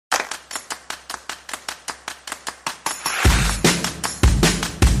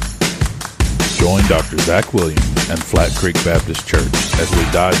Dr. Zach Williams and Flat Creek Baptist Church as we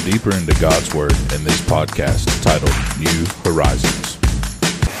dive deeper into God's Word in this podcast titled New Horizons.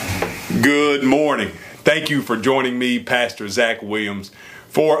 Good morning. Thank you for joining me, Pastor Zach Williams,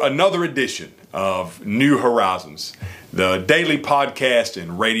 for another edition of New Horizons, the daily podcast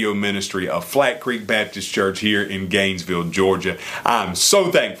and radio ministry of Flat Creek Baptist Church here in Gainesville, Georgia. I'm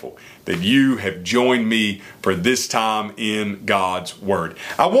so thankful that you have joined me for this time in God's Word.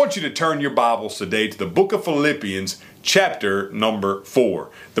 I want you to turn your Bibles today to the book of Philippians, chapter number 4.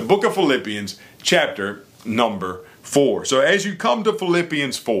 The book of Philippians, chapter number 4. So as you come to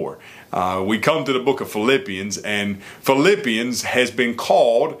Philippians 4, we come to the book of Philippians, and Philippians has been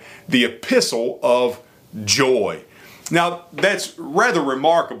called the epistle of joy. Now, that's rather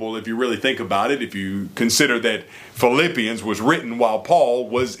remarkable if you really think about it, if you consider that Philippians was written while Paul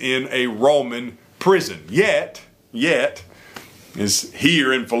was in a Roman prison. Yet, is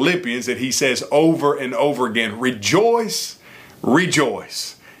here in Philippians that he says over and over again, rejoice,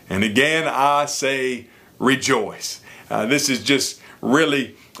 rejoice. And again, I say rejoice. This is just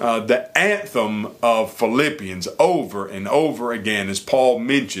really the anthem of Philippians over and over again as Paul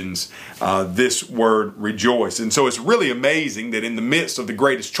mentions this word rejoice. And so it's really amazing that in the midst of the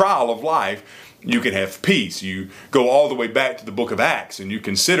greatest trial of life, you can have peace. You go all the way back to the book of Acts and you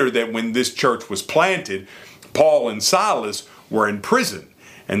consider that when this church was planted, Paul and Silas were in prison.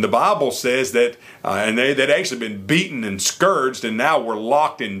 And the Bible says that and they'd actually been beaten and scourged and now were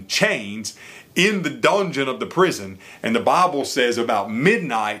locked in chains in the dungeon of the prison. And the Bible says about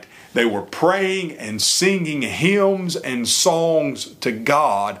midnight they were praying and singing hymns and songs to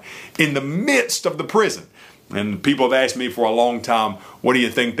God in the midst of the prison. And people have asked me for a long time, what do you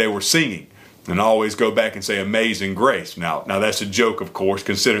think they were singing? And I always go back and say Amazing Grace. Now that's a joke, of course,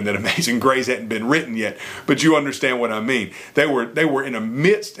 considering that Amazing Grace hadn't been written yet. But you understand what I mean. They were in a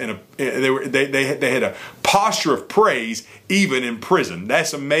midst, and they had a posture of praise even in prison.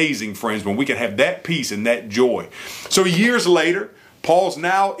 That's amazing, friends, when we can have that peace and that joy. So years later, Paul's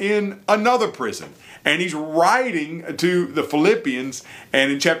now in another prison. And he's writing to the Philippians,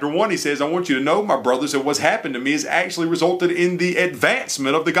 and in chapter 1 he says, I want you to know, my brothers, that what's happened to me has actually resulted in the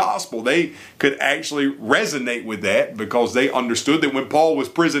advancement of the gospel. They could actually resonate with that because they understood that when Paul was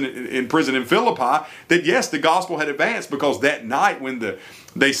in prison in Philippi, that yes, the gospel had advanced, because that night when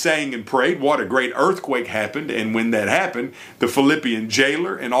they sang and prayed, what a great earthquake happened. And when that happened, the Philippian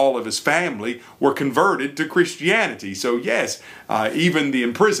jailer and all of his family were converted to Christianity. So yes, even the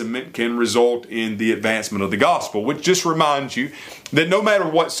imprisonment can result in the advancement of the gospel, which just reminds you that no matter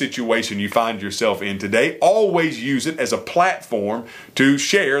what situation you find yourself in today, always use it as a platform to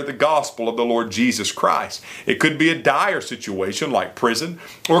share the gospel of the Lord Jesus Christ. It could be a dire situation like prison,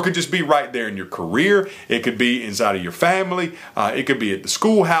 or it could just be right there in your career. It could be inside of your family. It could be at the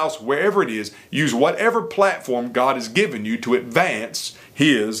schoolhouse, wherever it is. Use whatever platform God has given you to advance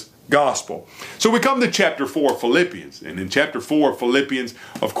His gospel. So we come to chapter 4 of Philippians. And in chapter 4 of Philippians,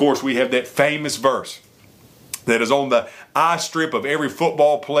 of course, we have that famous verse that is on the eye strip of every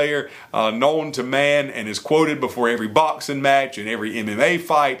football player known to man, and is quoted before every boxing match and every MMA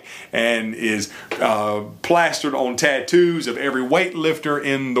fight, and is plastered on tattoos of every weightlifter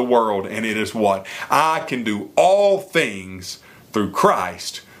in the world. And it is what? I can do all things through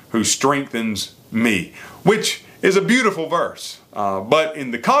Christ who strengthens me, which is a beautiful verse. But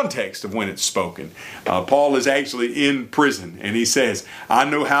in the context of when it's spoken, Paul is actually in prison, and he says, I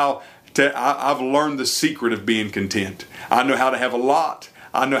know how I've learned the secret of being content. I know how to have a lot.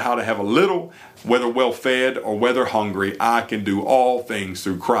 I know how to have a little. Whether well fed or whether hungry, I can do all things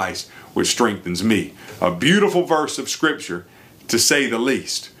through Christ, which strengthens me. A beautiful verse of Scripture, to say the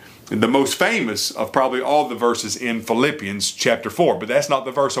least. The most famous of probably all the verses in Philippians chapter 4. But that's not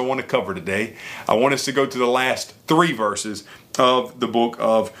the verse I want to cover today. I want us to go to the last 3 verses of the book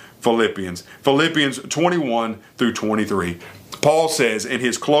of Philippians. Philippians 21 through 23. Paul says in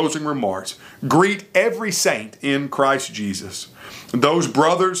his closing remarks, greet every saint in Christ Jesus. Those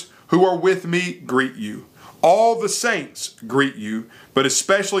brothers who are with me greet you. All the saints greet you, but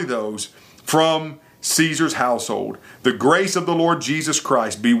especially those from Caesar's household. The grace of the Lord Jesus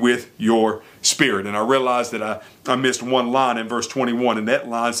Christ be with your spirit. And I realized that I missed one line in verse 21, and that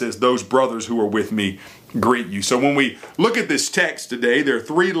line says, those brothers who are with me greet you. So when we look at this text today, there are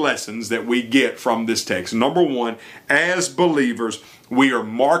 3 lessons that we get from this text. Number 1, as believers, we are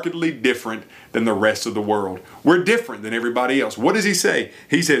markedly different than the rest of the world. We're different than everybody else. What does he say?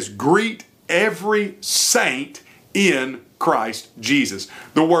 He says, greet every saint in Christ Jesus.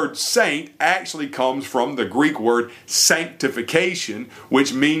 The word saint actually comes from the Greek word sanctification,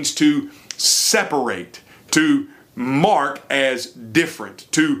 which means to separate, to mark as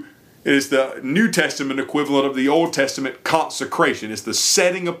different, to It is the New Testament equivalent of the Old Testament consecration. It's the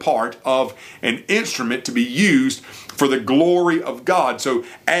setting apart of an instrument to be used for the glory of God. So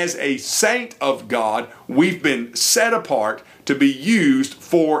as a saint of God, we've been set apart to be used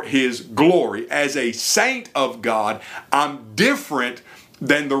for His glory. As a saint of God, I'm different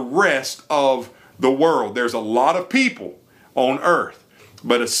than the rest of the world. There's a lot of people on earth,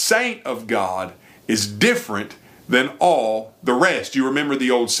 but a saint of God is different than all the rest. You remember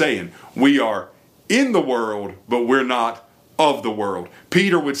the old saying, we are in the world, but we're not of the world.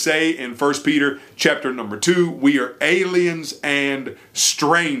 Peter would say in 1 Peter chapter number 2, we are aliens and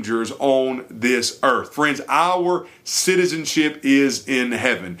strangers on this earth. Friends, our citizenship is in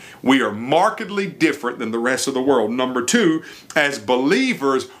heaven. We are markedly different than the rest of the world. Number 2, as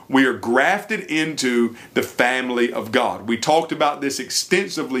believers, we are grafted into the family of God. We talked about this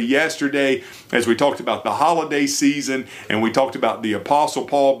extensively yesterday as we talked about the holiday season, and we talked about the Apostle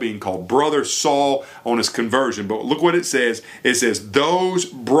Paul being called Brother Saul on his conversion. But look what it says. It says, those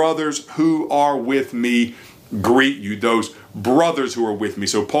brothers who are with me greet you. Those brothers who are with me.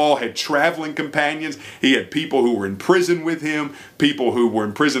 So Paul had traveling companions. He had people who were in prison with him, people who were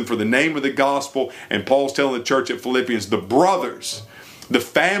in prison for the name of the gospel. And Paul's telling the church at Philippians, the brothers, the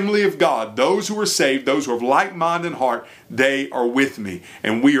family of God, those who are saved, those who have like mind and heart, they are with me.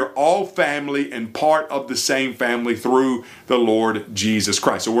 And we are all family and part of the same family through the Lord Jesus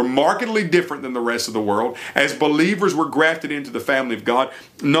Christ. So we're markedly different than the rest of the world. As believers, we're grafted into the family of God.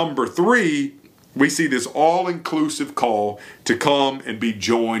 Number 3, we see this all-inclusive call to come and be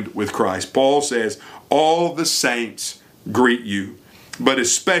joined with Christ. Paul says, all the saints greet you, but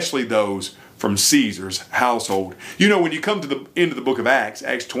especially those from Caesar's household. You know, when you come to the end of the book of Acts,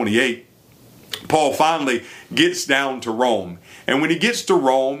 Acts 28, Paul finally gets down to Rome. And when he gets to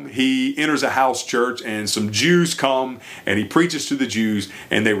Rome, he enters a house church and some Jews come and he preaches to the Jews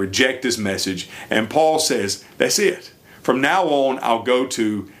and they reject his message. And Paul says, that's it. From now on, I'll go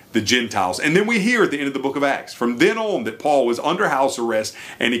to the Gentiles. And then we hear at the end of the book of Acts, from then on, that Paul was under house arrest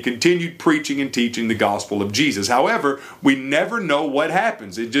and he continued preaching and teaching the gospel of Jesus. However, we never know what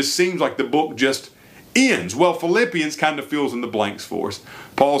happens. It just seems like the book just ends. Well, Philippians kind of fills in the blanks for us.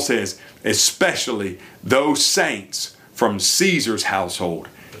 Paul says, especially those saints from Caesar's household,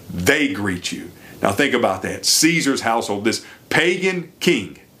 they greet you. Now think about that. Caesar's household, this pagan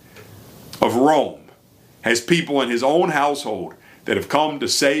king of Rome, has people in his own household that have come to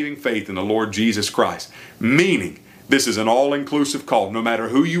saving faith in the Lord Jesus Christ. Meaning, this is an all-inclusive call. No matter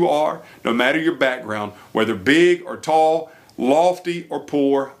who you are, no matter your background, whether big or tall, lofty or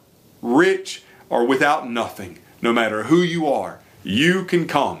poor, rich or without nothing, no matter who you are, you can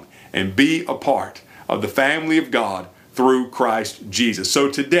come and be a part of the family of God through Christ Jesus.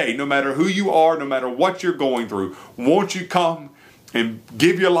 So today, no matter who you are, no matter what you're going through, won't you come and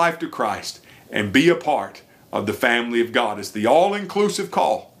give your life to Christ and be a part of the family of God? It's the all-inclusive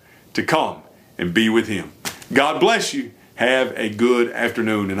call to come and be with Him. God bless you. Have a good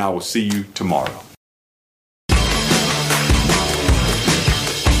afternoon, and I will see you tomorrow.